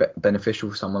something very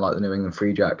beneficial for someone like the New England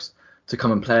Free Jacks to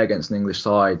come and play against an English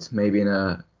side, maybe in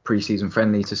a pre-season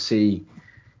friendly, to see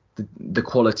the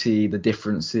quality, the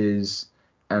differences,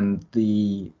 and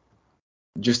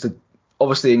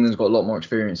obviously England's got a lot more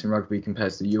experience in rugby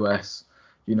compared to the US,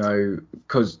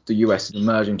 because the US is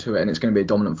emerging to it and it's going to be a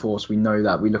dominant force. We know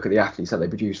that. We look at the athletes that they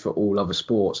produce for all other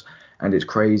sports and it's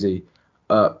crazy.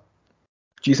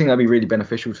 Do you think that'd be really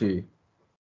beneficial to you?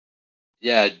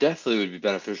 Yeah, it definitely would be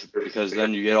beneficial because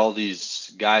then you get all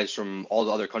these guys from all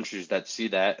the other countries that see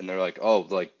that and they're like, oh,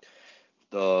 like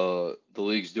the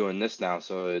league's doing this now,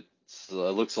 so it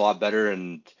looks a lot better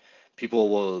and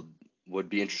people would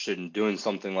be interested in doing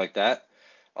something like that.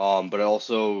 But it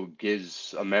also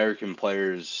gives American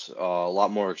players a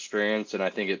lot more experience, and I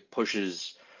think it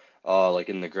pushes, like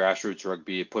in the grassroots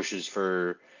rugby, it pushes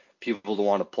for people to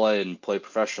want to play and play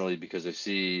professionally because they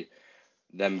see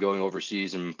them going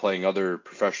overseas and playing other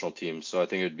professional teams. So I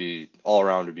think it'd be all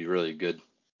around, it'd be really good.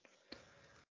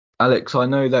 Alex, I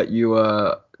know that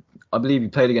I believe you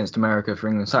played against America for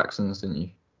England Saxons, didn't you?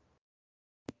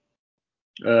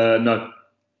 No.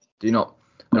 Do you not?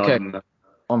 No, Okay, no.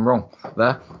 I'm wrong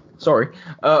there. Sorry.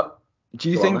 Do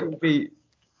you think Right.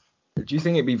 Do you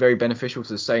think it'd be very beneficial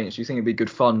to the Saints? Do you think it'd be good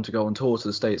fun to go on tour to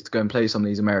the States to go and play some of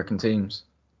these American teams?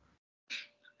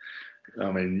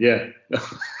 I mean, yeah.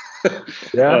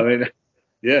 Yeah. I mean,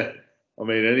 yeah. I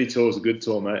mean, any tour's a good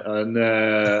tour, mate, and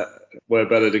where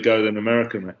better to go than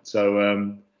America, mate. So,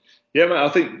 yeah, mate. I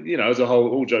think as a whole,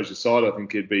 all jokes aside, I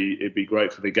think it'd be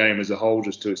great for the game as a whole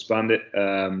just to expand it.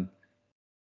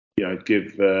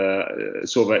 Give a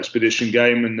sort of expedition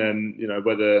game, and then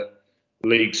whether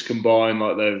leagues combine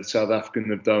like the South African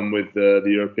have done with the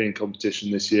European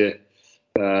competition this year.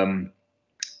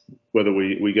 Whether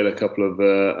we get a couple of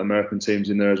American teams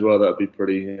in there as well, that'd be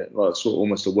pretty like sort of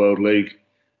almost a world league.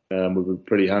 Would be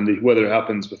pretty handy. Whether it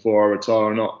happens before I retire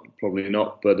or not, probably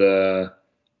not. But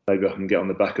maybe I can get on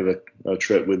the back of a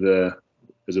trip with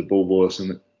as a ball boy or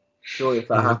something. Sure, if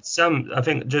that happens. Sam, I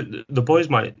think the boys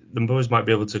might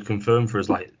be able to confirm for us,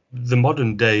 like the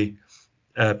modern day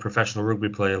professional rugby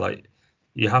player, like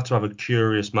you have to have a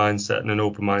curious mindset and an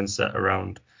open mindset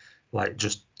around like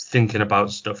just thinking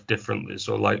about stuff differently.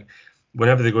 So like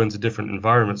whenever they go into different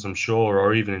environments, I'm sure,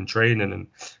 or even in training and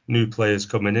new players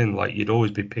coming in, like you'd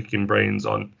always be picking brains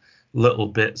on little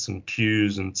bits and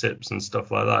cues and tips and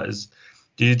stuff like that.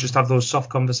 Do you just have those soft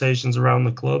conversations around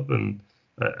the club and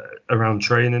around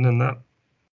training and that?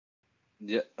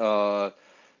 Yeah,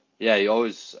 yeah, you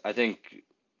always, I think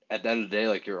at the end of the day,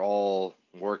 like you're all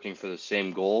working for the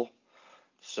same goal.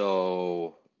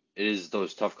 So it is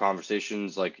those tough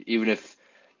conversations, like even if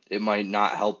it might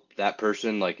not help that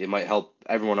person, like it might help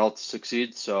everyone else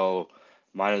succeed. So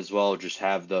might as well just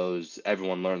have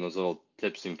everyone learn those little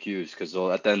tips and cues because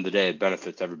at the end of the day, it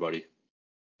benefits everybody.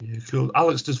 Yeah, cool.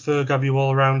 Alex, does Ferg have you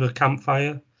all around a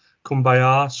campfire? Come by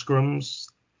our scrums?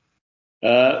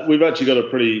 We've actually got a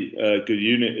pretty good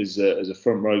unit as a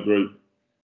front row group.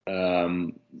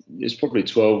 There's probably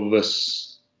 12 of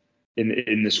us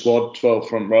in the squad, 12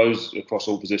 front rows across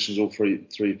all positions, all three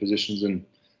positions, and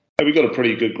we've got a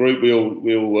pretty good group. We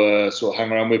all sort of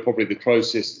hang around. We're probably the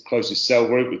closest cell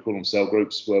group. We call them cell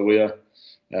groups where we are.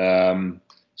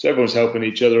 So everyone's helping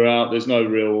each other out. There's no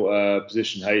real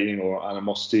position hating or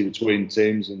animosity between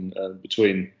teams and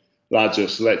between lads who are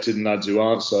selected and lads who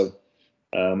aren't. So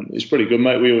it's pretty good,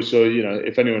 mate. We also,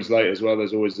 if anyone's late as well,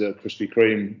 there's always a tray of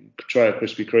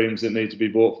Krispy Kremes that need to be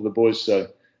bought for the boys. So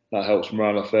that helps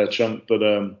morale a fair chunk. But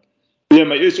yeah,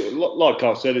 mate, it's, like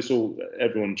Carl said, it's all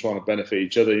everyone trying to benefit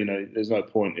each other. There's no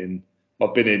point in.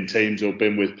 I've been in teams or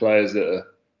been with players that are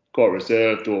quite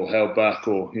reserved or held back,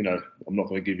 or I'm not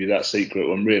going to give you that secret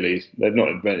when really they've not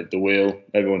invented the wheel.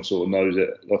 Everyone sort of knows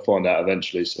it. They'll find out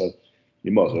eventually, so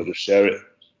you might as well just share it.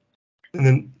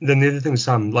 And then the other thing,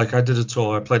 Sam, like I did a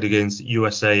tour. I played against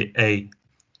USA A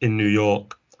in New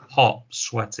York, hot,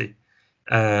 sweaty,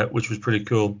 which was pretty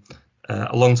cool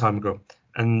a long time ago.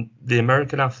 And the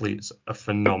American athletes are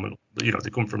phenomenal. They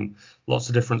come from lots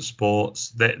of different sports.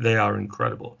 They are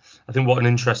incredible. I think what an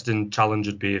interesting challenge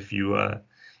would be if you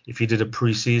did a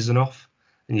pre-season off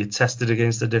and you tested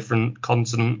against a different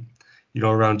continent,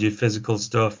 around your physical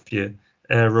stuff, your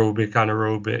aerobic,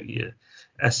 anaerobic, your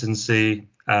S&C,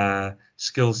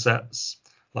 skill sets.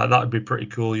 Like that would be pretty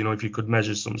cool, if you could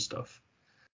measure some stuff.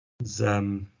 Just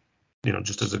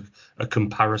as a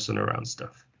comparison around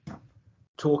stuff.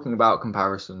 Talking about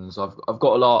comparisons, I've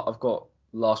got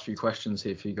last few questions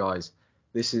here for you guys.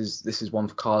 This is one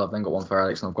for Kyle, I've then got one for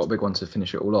Alex, and I've got a big one to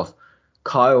finish it all off.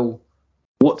 Kyle,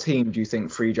 what team do you think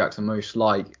Free Jacks are most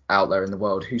like out there in the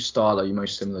world? Whose style are you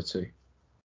most similar to?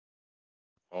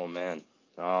 Oh man,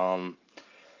 I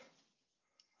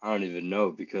don't even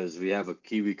know, because we have a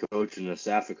Kiwi coach and a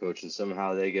Safa coach, and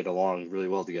somehow they get along really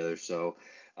well together. So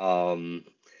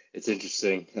it's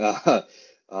interesting.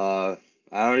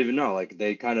 I don't even know. Like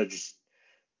they kind of just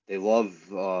we love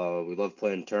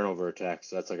playing turnover attacks.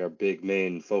 So that's like our big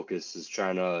main focus, is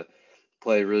trying to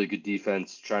play really good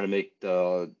defense, trying to make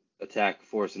the attack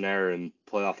force an error and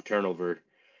play off a turnover.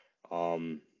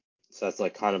 So that's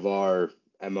like kind of our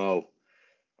MO.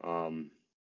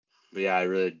 But yeah, I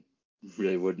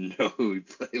really wouldn't know who we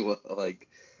play well. Like,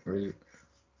 Really?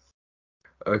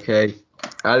 Okay,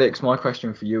 Alex, my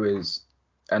question for you is,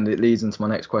 and it leads into my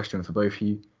next question for both of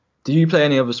you. Do you play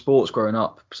any other sports growing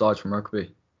up besides from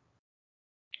rugby?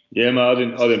 Yeah, man, I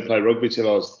didn't play rugby till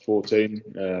I was 14.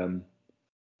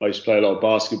 I used to play a lot of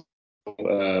basketball,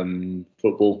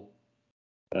 football,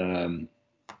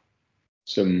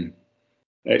 some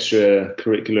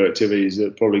extracurricular activities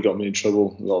that probably got me in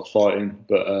trouble, a lot of fighting.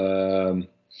 But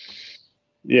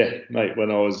yeah, mate,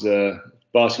 when I was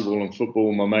basketball and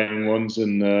football, my main ones,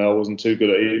 and I wasn't too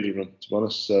good at either of them, to be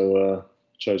honest, so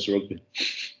chose rugby.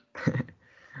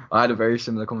 I had a very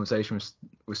similar conversation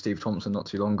with Steve Thompson not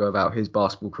too long ago about his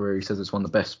basketball career. He says it's one of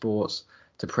the best sports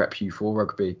to prep you for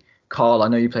rugby. Carl, I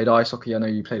know you played ice hockey. I know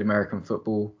you played American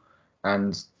football.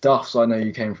 And Duffs, I know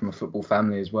you came from a football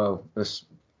family as well. This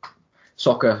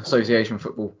soccer association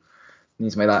football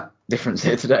needs to make that difference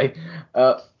here today.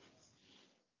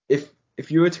 If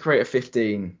you were to create a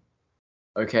 15,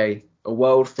 okay, a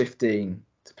world 15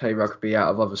 to play rugby out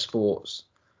of other sports,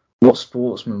 what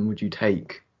sportsman would you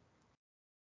take?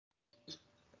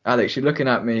 Alex, you're looking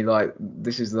at me like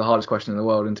this is the hardest question in the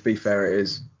world, and to be fair, it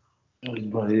is.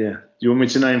 Well, yeah. Do you want me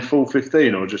to name full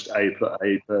 15 or just a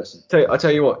person? I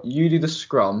tell you what, you do the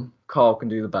scrum, Carl can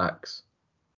do the backs.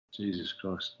 Jesus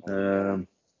Christ.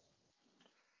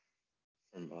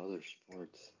 from other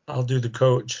sports. I'll do the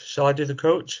coach. Shall I do the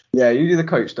coach? Yeah, you do the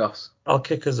coach, Duffs. I'll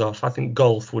kick us off. I think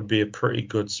golf would be a pretty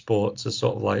good sport to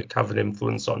sort of like have an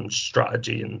influence on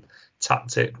strategy and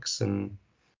tactics and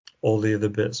all the other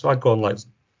bits. So I'd go on like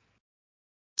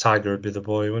Tiger would be the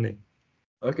boy, wouldn't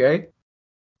he? Okay.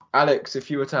 Alex, if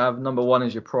you were to have number one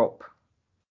as your prop.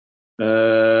 I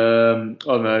don't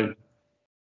know.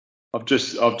 I've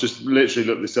just literally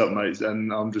looked this up, mates,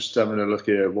 and I'm just having a look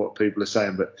here at what people are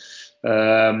saying. But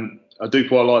I do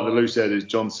quite like the loose head is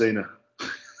John Cena.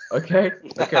 Okay.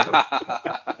 Okay.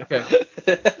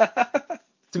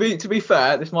 To be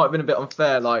fair, this might have been a bit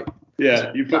unfair. Like,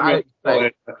 yeah, you put me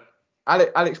on.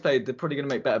 Alex played. They're probably going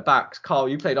to make better backs. Carl,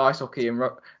 you played ice hockey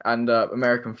and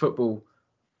American football.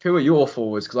 Who are your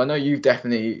forwards? Because I know you've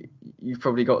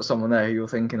probably got someone there who you're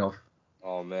thinking of.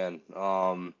 Oh man,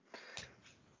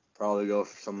 probably go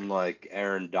for someone like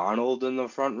Aaron Donald in the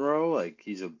front row. Like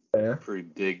he's a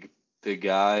pretty big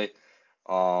guy.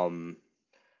 And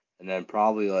then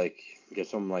probably like get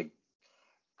someone like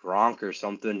Gronk or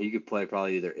something. He could play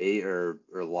probably either 8 or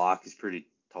lock. He's pretty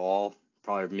tall.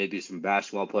 Probably maybe some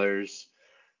basketball players.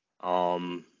 Oh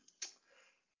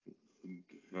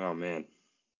man.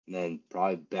 And then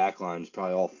probably backline is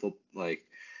probably all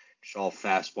just all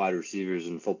fast wide receivers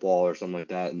in football or something like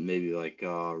that, and maybe like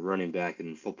running back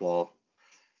in football.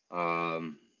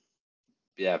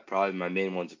 Yeah, probably my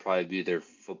main ones would probably be either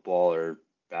football or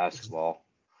basketball.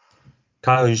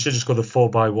 Kyle, you should just go the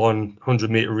 4x1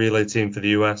 100-meter relay team for the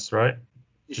US, right?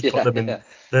 Just put them in. Yeah,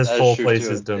 There's 4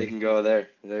 places too. done. They can go there.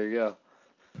 There you go.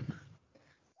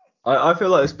 I feel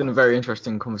like it's been a very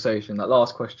interesting conversation. That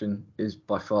last question is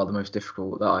by far the most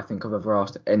difficult that I think I've ever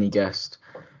asked any guest.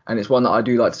 And it's one that I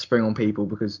do like to spring on people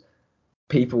because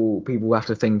people have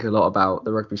to think a lot about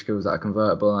the rugby skills that are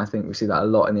convertible, and I think we see that a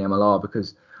lot in the MLR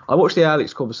because I watched the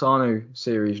Alex Corbisano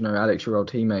series, Alex, your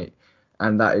old teammate,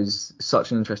 and that is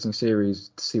such an interesting series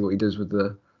to see what he does with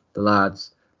the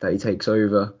lads that he takes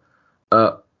over.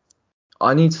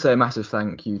 I need to say a massive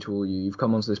thank you to all you. You've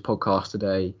come onto this podcast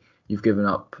today. You've given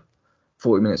up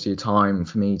 40 minutes of your time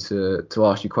for me to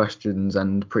ask you questions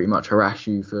and pretty much harass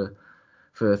you for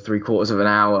 3/4 of an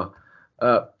hour.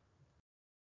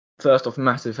 First off, a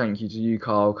massive thank you to you,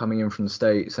 Carl, coming in from the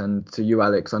States, and to you,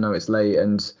 Alex. I know it's late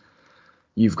and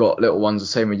you've got little ones, the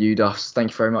same with you, Duffs.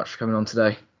 Thank you very much for coming on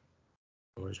today.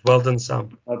 Well done,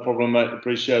 Sam. No problem, mate.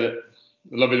 Appreciate it.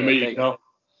 Lovely to meet you, Carl.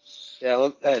 Yeah,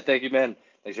 look, thank you, man.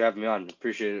 Thanks for having me on.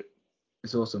 Appreciate it.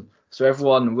 It's awesome. So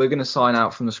everyone, we're going to sign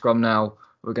out from the scrum now.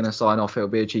 We're going to sign off. It'll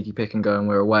be a cheeky pick and go, and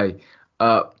we're away.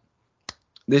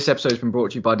 This episode's been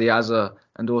brought to you by Diaza,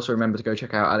 and also remember to go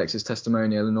check out Alex's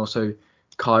testimonial and also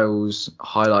Kyle's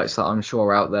highlights that I'm sure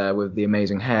are out there with the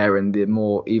amazing hair and the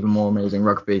even more amazing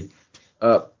rugby.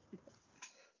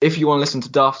 If you want to listen to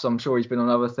Duffs, I'm sure he's been on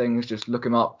other things. Just look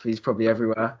him up. He's probably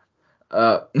everywhere.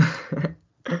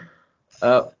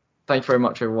 Thank you very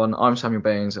much, everyone. I'm Samuel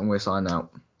Baines, and we're signing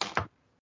out.